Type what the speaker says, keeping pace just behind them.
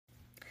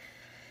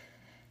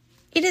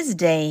It is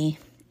day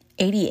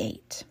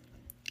 88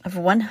 of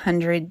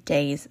 100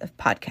 days of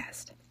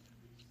podcast.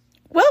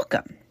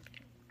 Welcome.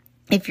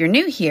 If you're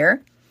new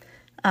here,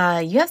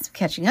 you have some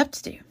catching up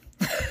to do.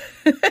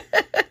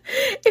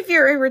 If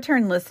you're a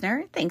return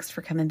listener, thanks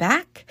for coming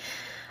back.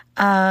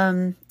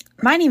 My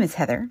name is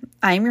Heather.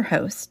 I am your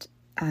host.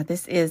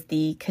 This is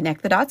the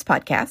Connect the Dots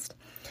podcast.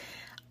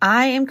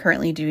 I am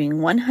currently doing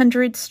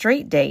 100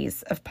 straight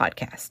days of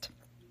podcast.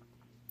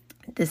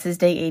 This is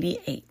day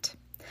 88.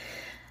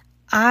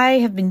 I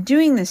have been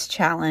doing this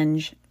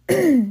challenge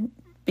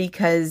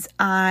because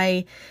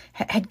I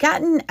had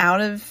gotten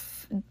out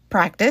of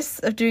practice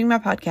of doing my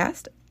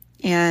podcast.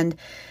 And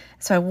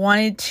so I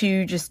wanted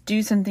to just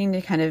do something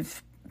to kind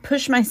of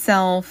push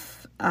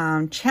myself,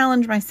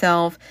 challenge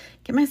myself,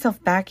 get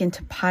myself back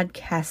into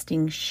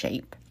podcasting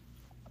shape.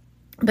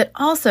 But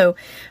also,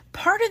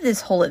 part of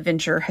this whole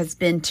adventure has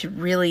been to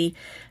really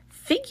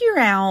figure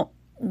out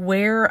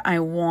where I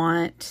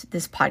want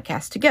this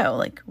podcast to go.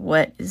 Like,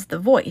 what is the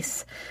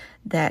voice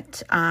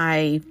that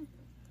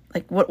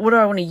what do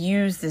I want to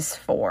use this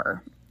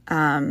for?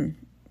 Kind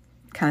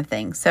of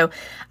thing. So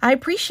I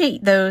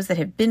appreciate those that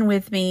have been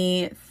with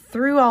me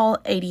through all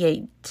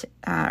 88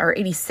 or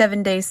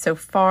 87 days so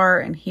far,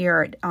 and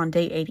here on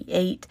day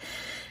 88.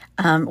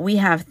 We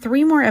have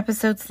 3 more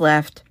episodes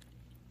left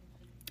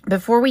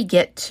before we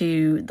get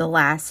to the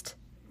last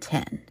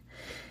 10.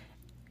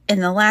 And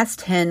the last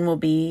 10 will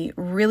be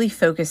really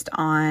focused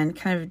on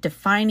kind of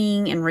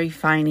defining and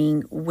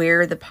refining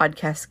where the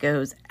podcast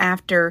goes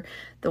after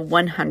the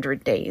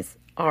 100 days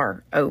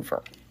are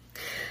over.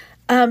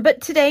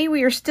 But today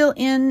we are still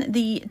in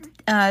the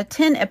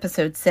 10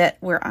 episode set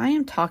where I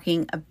am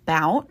talking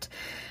about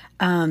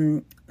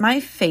some of my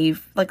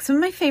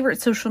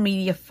favorite social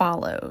media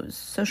follows.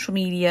 Social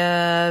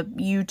media,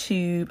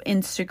 YouTube,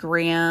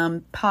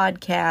 Instagram,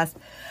 podcast,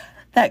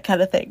 that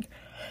kind of thing.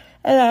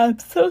 And I'm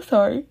so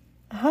sorry.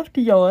 I have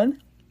to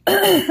yawn.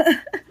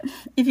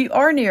 If you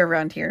are new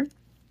around here,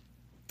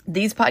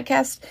 these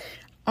podcasts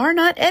are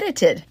not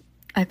edited.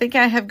 I think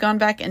I have gone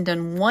back and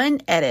done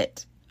one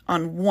edit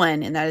on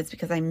one, and that is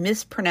because I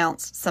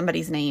mispronounced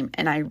somebody's name,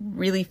 and I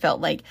really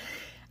felt like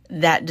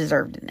that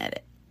deserved an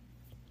edit.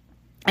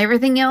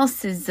 Everything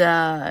else is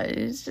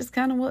just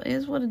kind of what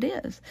it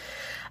is.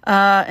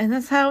 And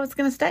that's how it's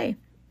going to stay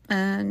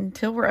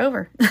until we're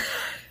over.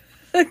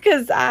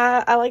 Because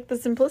I like the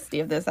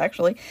simplicity of this,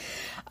 actually.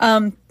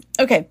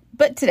 Okay,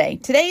 but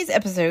today's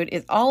episode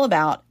is all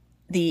about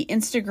the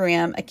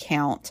Instagram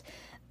account,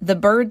 The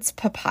Birds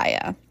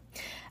Papaya.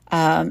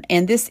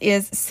 And this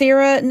is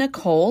Sarah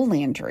Nicole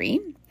Landry.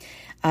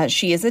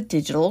 She is a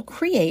digital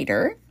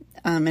creator.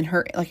 And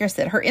like I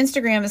said, her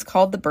Instagram is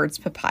called The Birds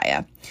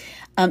Papaya.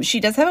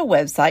 She does have a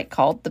website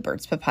called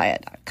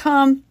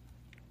thebirdspapaya.com.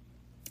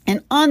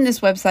 And on this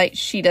website,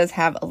 she does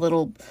have a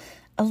little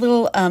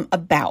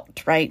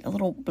about, right? A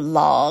little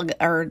blog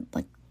or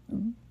like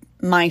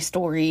my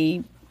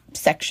story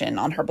section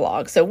on her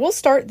blog. So we'll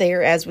start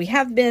there as we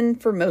have been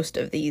for most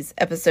of these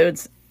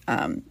episodes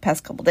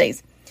past couple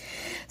days.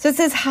 So it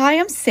says, "Hi,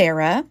 I'm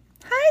Sarah."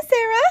 Hi,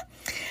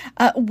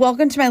 Sarah.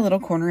 Welcome to my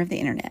little corner of the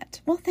internet.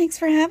 Well, thanks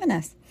for having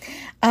us.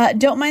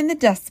 Don't mind the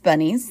dust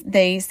bunnies.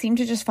 They seem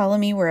to just follow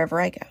me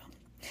wherever I go.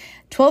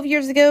 12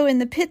 years ago, in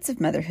the pits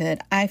of motherhood,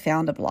 I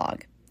found a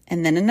blog,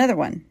 and then another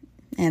one,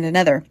 and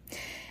another.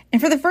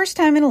 And for the first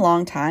time in a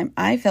long time,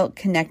 I felt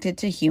connected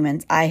to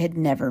humans I had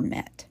never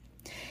met.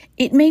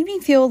 It made me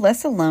feel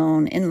less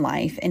alone in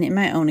life and in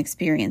my own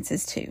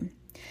experiences too.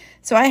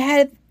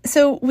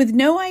 So with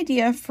no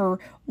idea for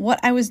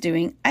what I was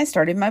doing, I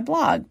started my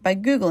blog by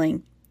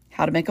Googling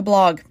how to make a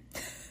blog,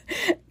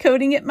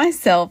 coding it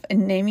myself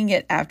and naming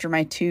it after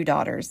my 2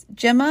 daughters,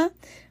 Gemma,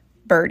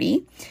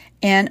 Birdie,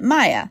 and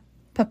Maya,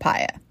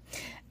 Papaya.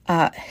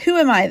 Who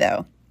am I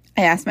though?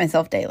 I ask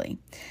myself daily.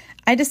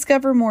 I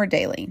discover more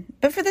daily,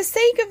 but for the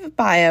sake of a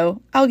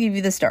bio, I'll give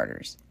you the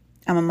starters.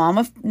 I'm a mom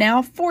of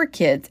now 4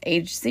 kids,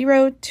 aged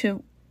 0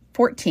 to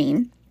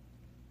 14.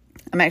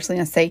 I'm actually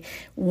going to say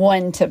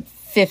 1 to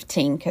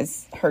 15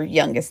 because her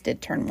youngest did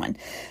turn 1.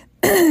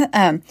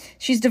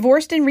 She's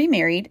divorced and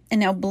remarried and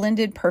now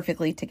blended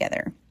perfectly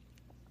together.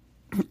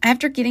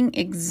 After getting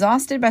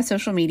exhausted by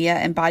social media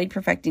and body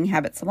perfecting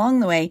habits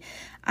along the way,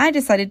 I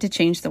decided to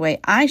change the way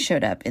I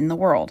showed up in the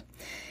world.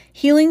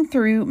 Healing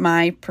through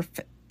my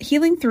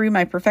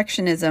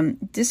perfectionism,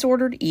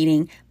 disordered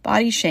eating,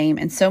 body shame,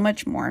 and so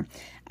much more.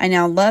 I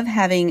now love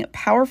having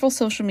powerful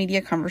social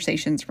media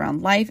conversations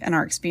around life and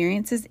our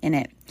experiences in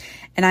it.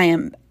 And I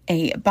am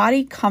a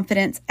body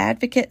confidence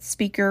advocate,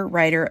 speaker,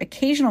 writer,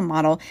 occasional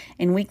model,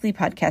 and weekly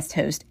podcast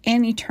host,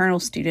 and eternal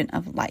student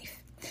of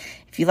life.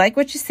 If you like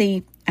what you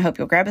see, I hope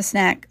you'll grab a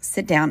snack,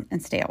 sit down,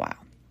 and stay a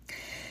while.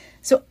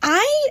 So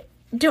I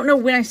don't know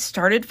when I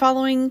started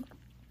following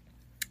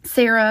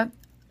Sarah,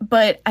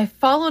 but I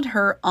followed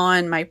her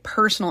on my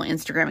personal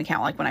Instagram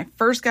account. Like when I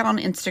first got on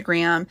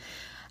Instagram,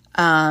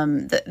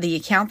 the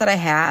account that I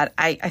had,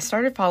 I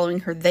started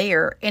following her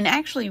there. And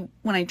actually,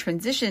 when I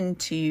transitioned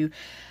to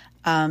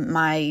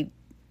my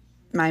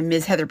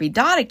Ms. Heather B.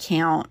 Dodd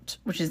account,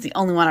 which is the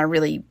only one I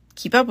really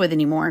keep up with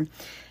anymore,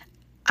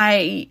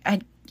 I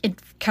had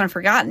kind of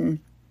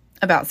forgotten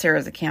about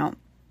Sarah's account.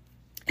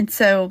 And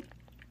so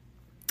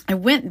I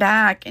went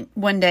back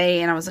one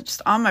day and I was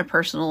just on my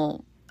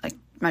personal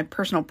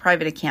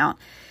private account.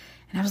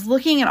 And I was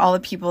looking at all the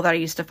people that I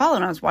used to follow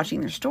and I was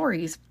watching their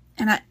stories.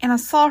 And I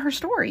saw her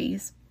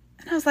stories.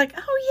 And I was like,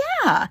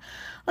 oh yeah,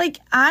 like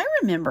I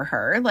remember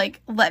her.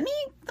 Like, let me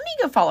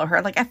go follow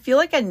her. Like, I feel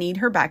like I need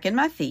her back in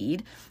my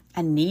feed.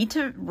 I need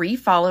to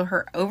refollow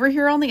her over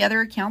here on the other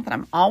account that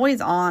I'm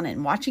always on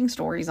and watching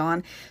stories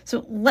on.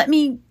 So let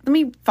me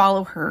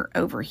follow her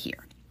over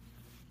here.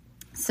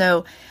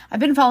 So I've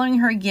been following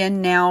her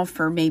again now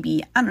for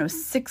maybe,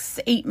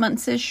 6-8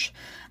 months-ish,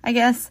 I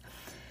guess.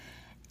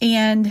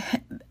 And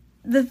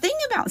the thing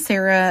about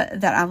Sarah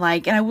that I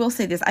like, and I will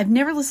say this, I've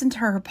never listened to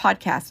her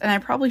podcast, and I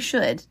probably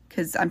should,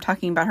 because I'm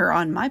talking about her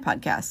on my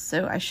podcast,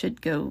 so I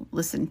should go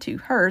listen to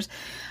hers.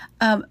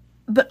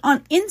 But on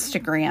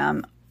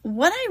Instagram,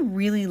 what I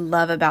really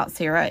love about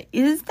Sarah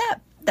is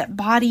that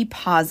body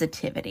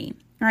positivity.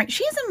 All right,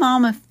 she's a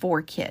mom of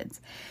 4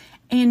 kids,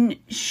 and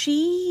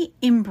she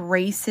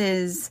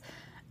embraces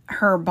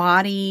her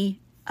body.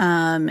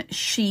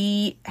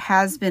 She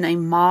has been a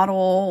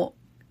model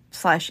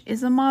 /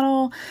 is a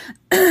model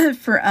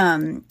for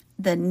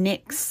the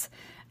NYX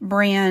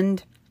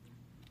brand,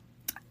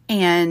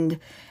 and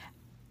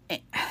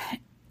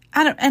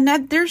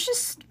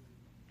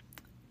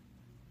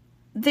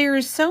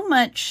there's so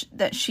much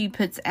that she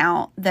puts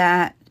out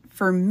that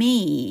for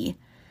me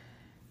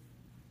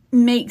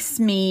makes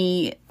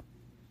me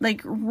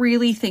like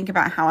really think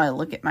about how I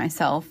look at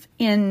myself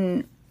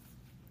in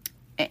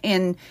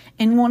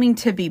wanting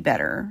to be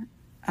better,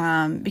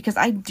 because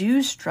I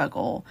do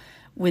struggle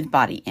with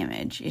body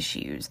image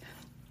issues.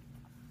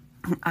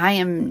 I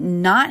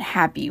am not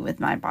happy with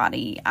my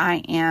body.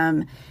 I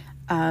am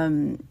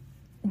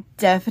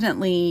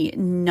definitely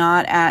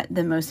not at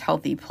the most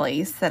healthy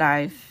place that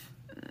I've,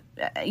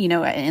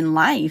 in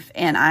life.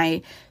 And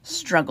I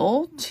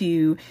struggle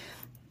to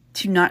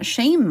not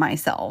shame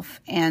myself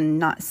and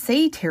not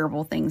say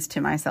terrible things to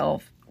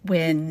myself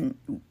when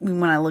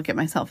I look at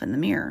myself in the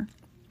mirror.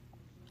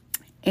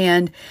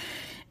 And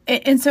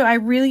so I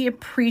really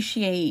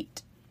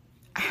appreciate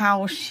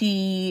how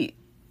she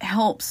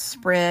helps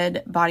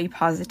spread body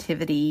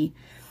positivity,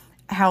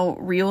 how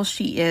real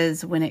she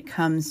is when it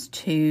comes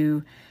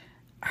to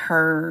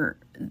her,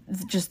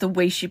 just the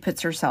way she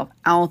puts herself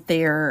out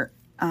there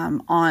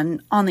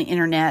on the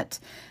internet.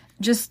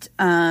 Just,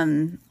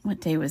 what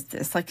day was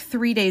this? Like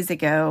 3 days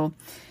ago,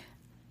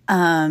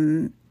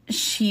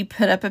 she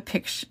put up a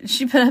picture,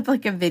 she put up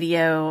like a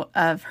video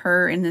of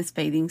her in this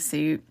bathing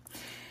suit.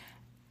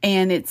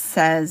 And it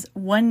says,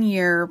 1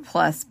 year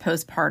plus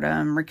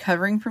postpartum,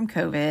 recovering from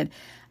COVID,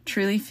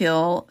 truly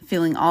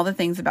feeling all the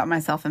things about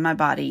myself and my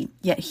body.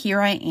 Yet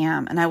here I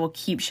am, and I will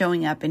keep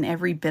showing up in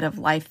every bit of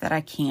life that I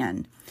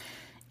can.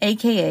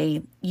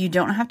 AKA, you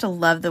don't have to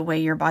love the way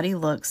your body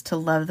looks to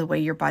love the way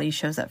your body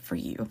shows up for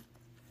you.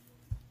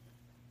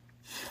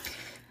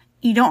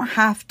 You don't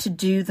have to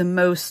do the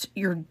most.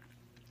 You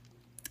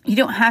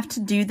don't have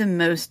to do the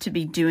most to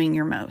be doing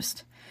your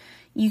most.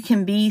 You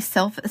can be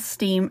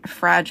self-esteem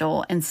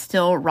fragile and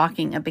still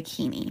rocking a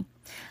bikini.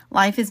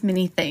 Life is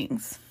many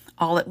things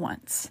all at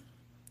once.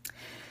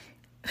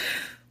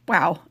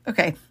 Wow.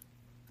 Okay.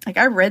 Like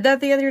I read that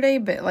the other day,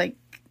 but like,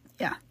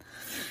 yeah.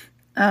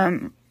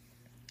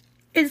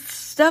 It's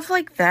stuff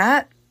like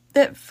that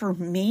for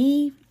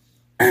me,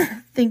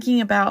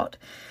 thinking about,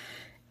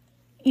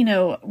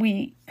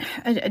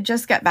 I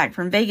just got back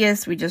from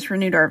Vegas. We just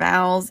renewed our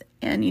vows,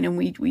 and,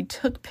 we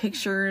took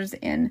pictures,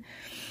 and,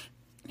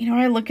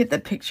 I look at the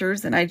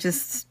pictures and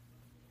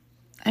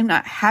I'm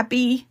not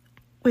happy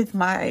with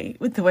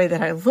the way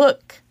that I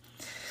look.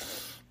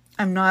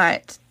 I'm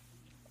not,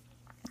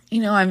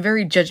 I'm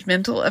very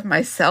judgmental of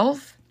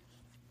myself,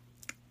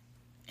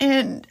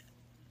 and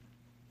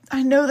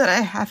I know that I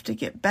have to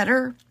get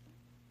better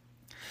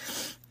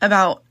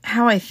about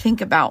how I think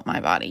about my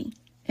body,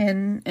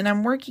 and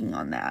I'm working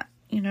on that.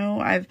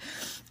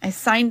 I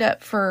signed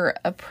up for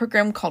a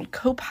program called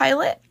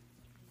Copilot,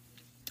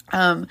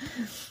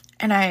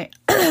 and I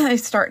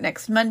start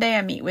next Monday.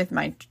 I meet with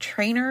my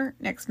trainer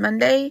next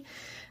Monday.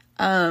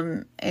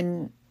 And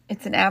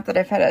it's an app that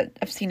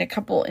I've seen a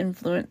couple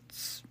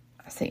influencers,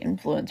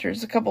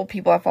 a couple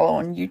people I follow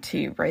on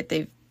YouTube,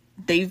 right?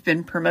 They've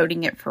been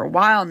promoting it for a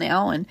while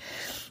now. And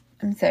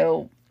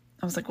so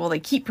I was like, well,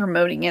 they keep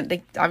promoting it.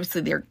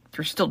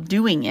 They're still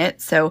doing it.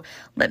 So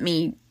let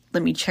me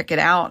check it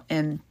out.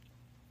 And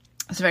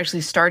so I'm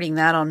actually starting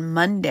that on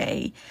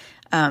Monday,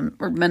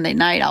 or Monday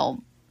night.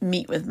 I'll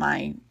meet with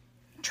my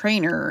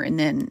trainer, and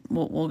then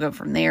we'll go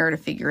from there to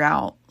figure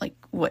out like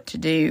what to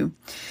do.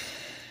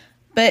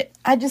 But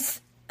I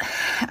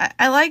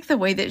like the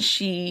way that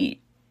she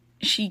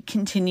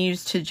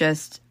continues to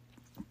just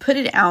put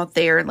it out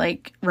there,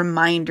 like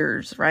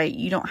reminders, right?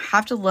 You don't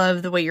have to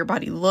love the way your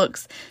body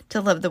looks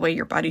to love the way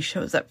your body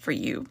shows up for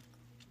you.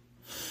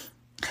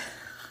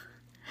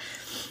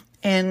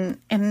 And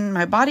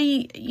my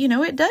body,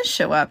 it does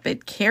show up.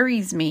 It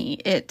carries me.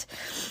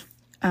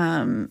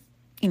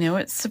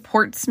 it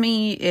supports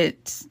me.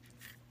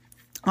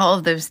 All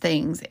of those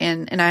things.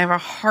 And I have a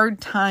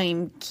hard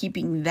time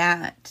keeping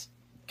that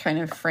kind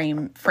of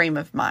frame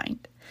of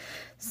mind.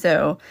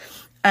 So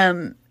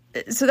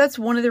that's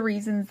one of the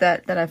reasons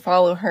that I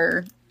follow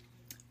her.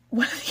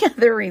 One of the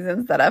other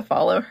reasons that I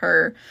follow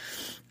her,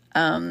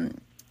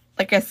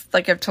 like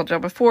I've told y'all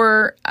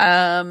before,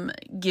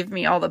 give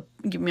me all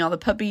the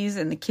puppies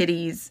and the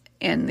kitties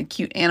and the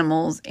cute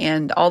animals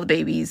and all the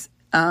babies,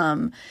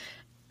 so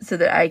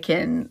that I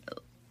can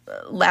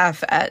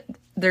laugh at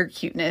their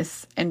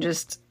cuteness and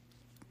just,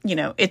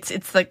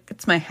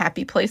 it's my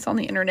happy place on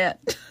the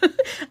internet.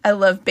 I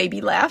love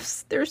baby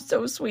laughs. They're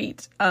so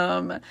sweet.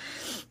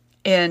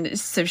 And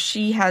so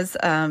she has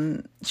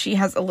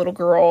a little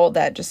girl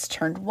that just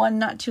turned 1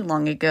 not too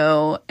long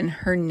ago, and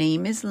her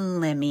name is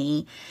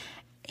Lemmy,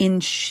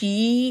 and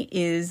she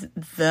is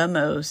the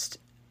most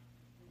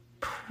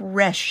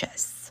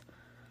precious.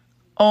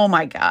 Oh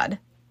my God.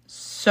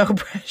 So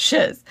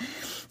precious.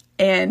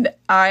 And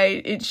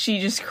she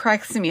just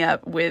cracks me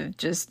up with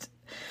just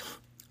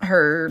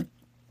the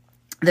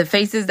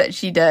faces that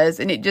she does.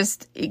 And it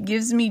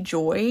gives me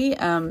joy,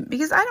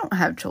 because I don't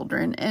have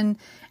children, and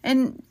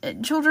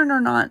children are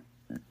not,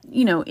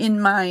 they're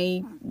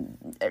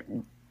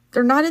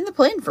not in the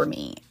plan for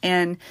me.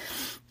 And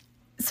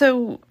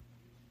so,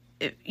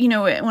 when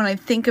I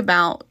think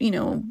about,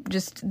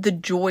 just the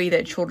joy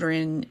that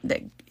children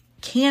that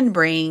can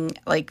bring,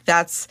 like,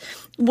 that's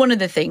one of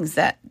the things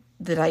that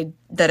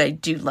I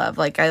do love.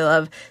 Like, I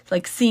love,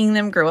 like, seeing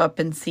them grow up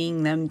and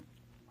seeing them,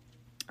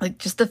 like,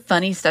 just the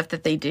funny stuff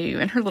that they do.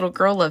 And her little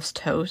girl loves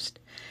toast.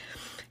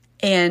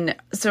 And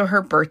so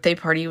her birthday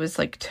party was,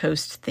 like,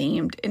 toast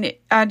themed. And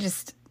I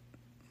just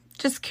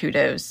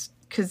kudos,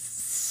 because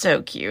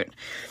so cute.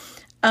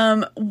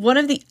 One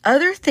of the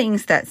other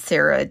things that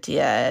Sarah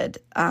did,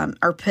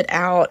 or put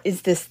out,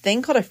 is this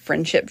thing called a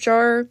friendship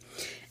jar.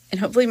 And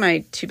hopefully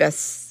I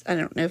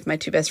don't know if my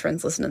 2 best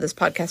friends listen to this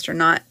podcast or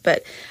not,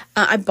 but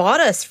I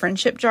bought us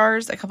friendship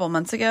jars a couple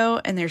months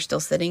ago, and they're still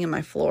sitting in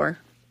my floor,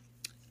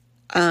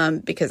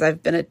 because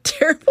I've been a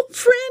terrible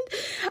friend,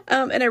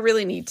 and I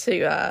really need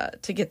to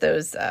get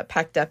those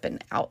packed up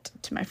and out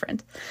to my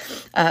friends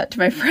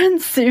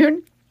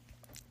soon,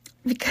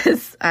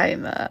 because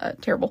I'm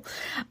terrible.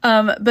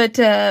 But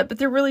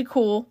they're really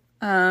cool.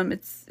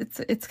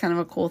 It's kind of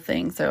a cool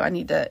thing, so I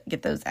need to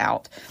get those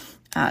out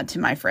to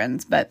my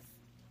friends. But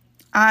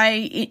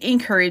I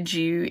encourage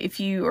you,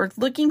 if you are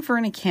looking for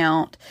an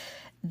account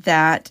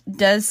that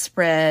does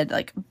spread,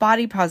 like,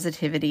 body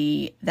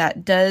positivity,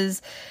 that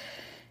does,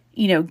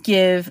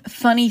 give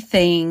funny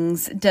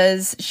things,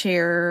 does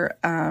share,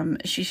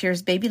 she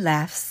shares baby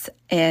laughs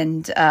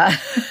and, and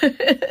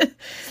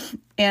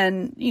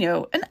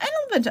a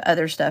bunch of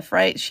other stuff,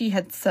 right? She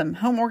had some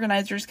home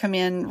organizers come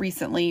in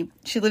recently.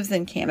 She lives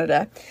in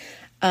Canada.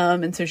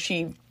 And so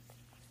she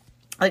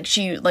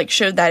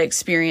showed that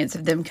experience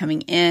of them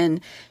coming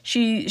in.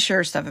 She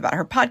shares stuff about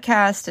her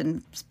podcast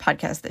and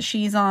podcast that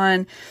she's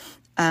on.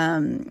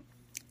 And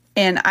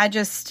I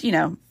just,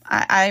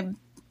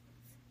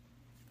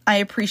 I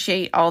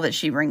appreciate all that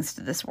she brings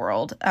to this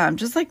world.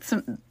 Just like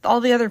all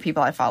the other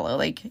people I follow,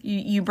 like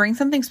you bring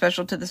something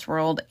special to this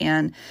world,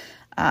 and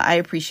I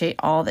appreciate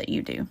all that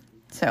you do.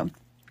 So,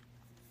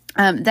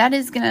 that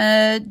is going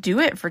to do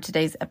it for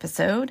today's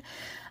episode.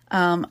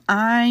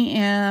 I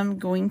am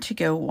going to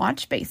go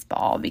watch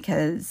baseball,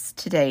 because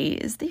today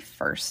is the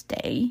first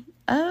day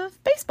of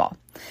baseball.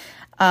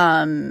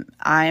 I'm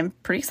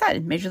pretty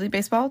excited. Major League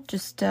Baseball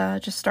just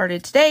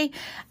started today.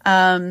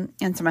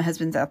 And so my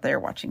husband's out there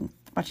watching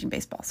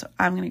baseball. So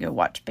I'm going to go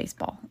watch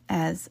baseball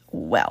as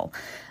well.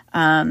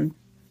 And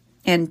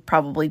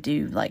probably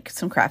do, like,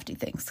 some crafty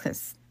things,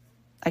 because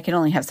I can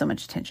only have so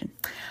much attention.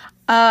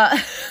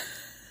 I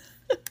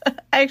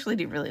actually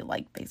do really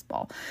like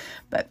baseball,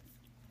 but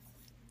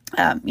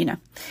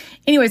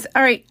anyways,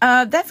 all right.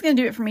 That's going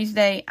to do it for me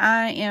today.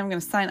 I am going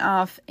to sign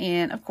off.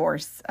 And of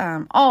course,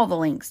 all the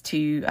links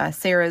to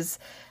Sarah's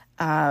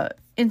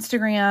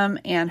Instagram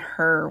and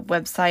her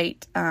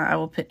website, I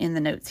will put in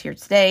the notes here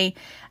today,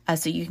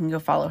 so you can go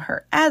follow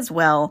her as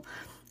well.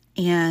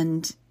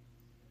 And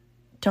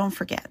don't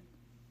forget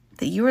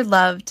that you are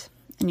loved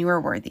and you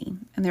are worthy,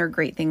 and there are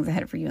great things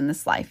ahead for you in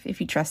this life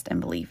if you trust and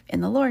believe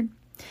in the Lord.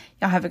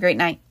 Y'all have a great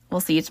night. We'll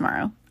see you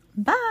tomorrow.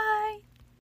 Bye.